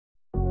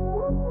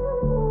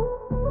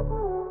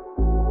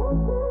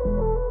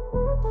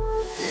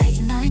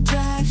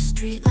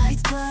street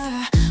lights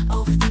blur,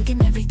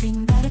 overthinking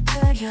everything that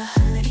occurred. Your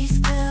hoodie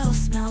still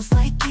smells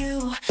like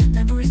you,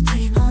 memories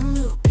playing on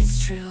loop,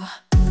 it's true.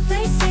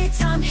 They say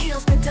time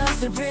heals, but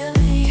does it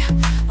really?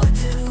 Or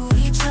do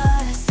we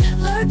just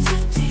learn to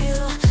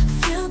deal?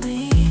 Feel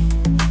me,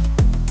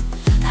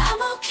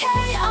 I'm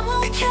okay, I'm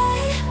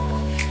okay.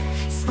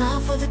 Smile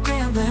for the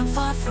gram, but I'm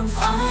far from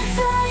fine.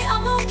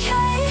 I'm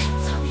okay,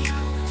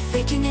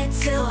 faking it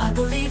till I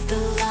believe the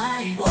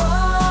lie.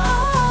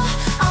 Whoa,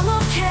 I'm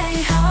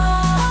okay,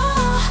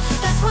 oh,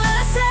 that's what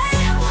I say.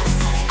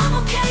 I'm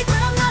okay,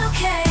 but I'm not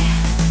okay.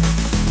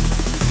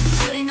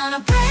 Putting on a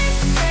brave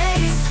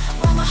face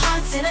while my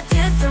heart's in a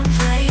different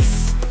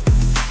place.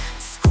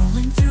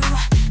 Scrolling through,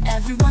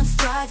 everyone's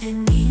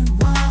thriving,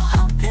 meanwhile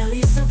I'm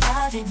barely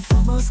surviving.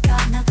 FOMO's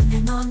got nothing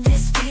in on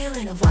this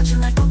feeling of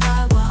watching life go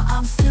by while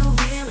I'm still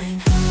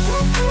reeling.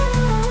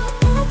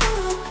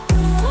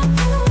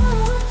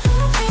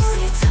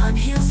 Time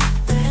heals,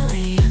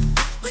 really,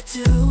 but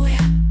do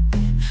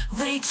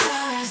we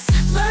just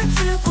learn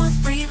to put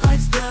street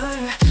lights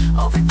blur,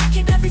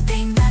 overthinking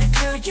everything that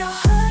occurred? Your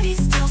hoodie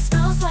still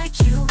smells like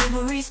you,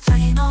 memories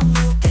playing on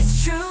loop,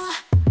 it's true.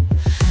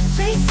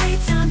 They say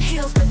time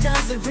heals, but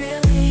does it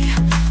really?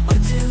 Or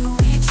do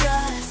we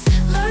just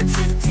learn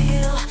to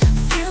deal?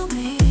 Feel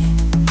me,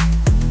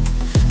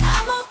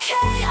 I'm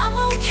okay, I'm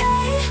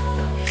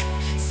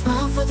okay.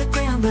 Smile for the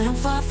gram, but I'm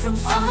far from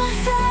fine.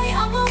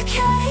 I'm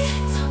okay,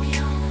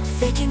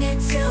 faking it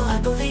till I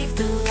believe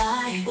the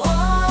lie.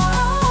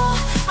 Whoa,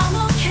 I'm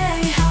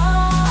okay,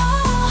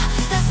 oh,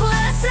 that's what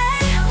I say.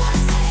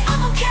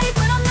 I'm okay,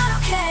 but I'm not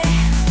okay.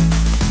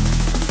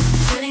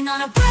 Putting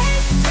on a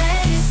brave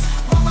face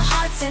while my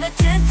heart's in a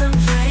different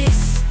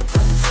place.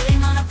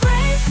 Putting on a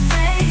brave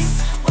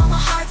face while my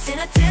heart's in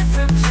a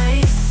different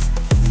place.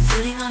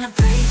 Putting on a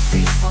brave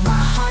face while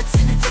my heart's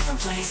in a different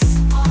place.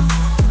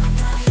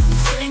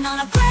 Putting on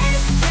a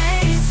brave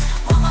face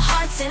while my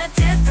heart's in a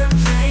different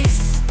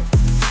place.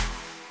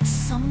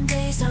 Some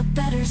days are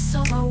better,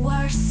 some are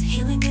worse.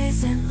 Healing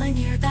isn't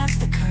linear, that's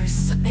the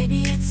curse. But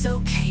maybe it's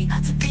okay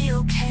not to be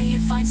okay,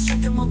 and find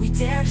strength in what we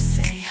dare to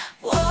say.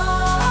 Whoa,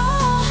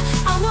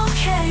 I'm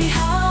okay,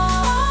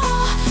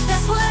 oh,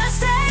 that's what I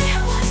say.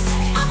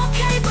 I'm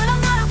okay, but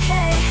I'm not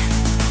okay.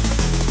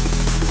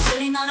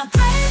 Putting on a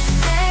brave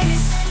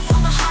face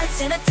while my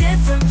heart's in a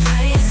different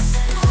place.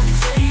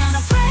 Putting on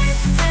a brave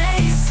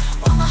face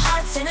while my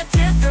heart's in a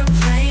different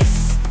place.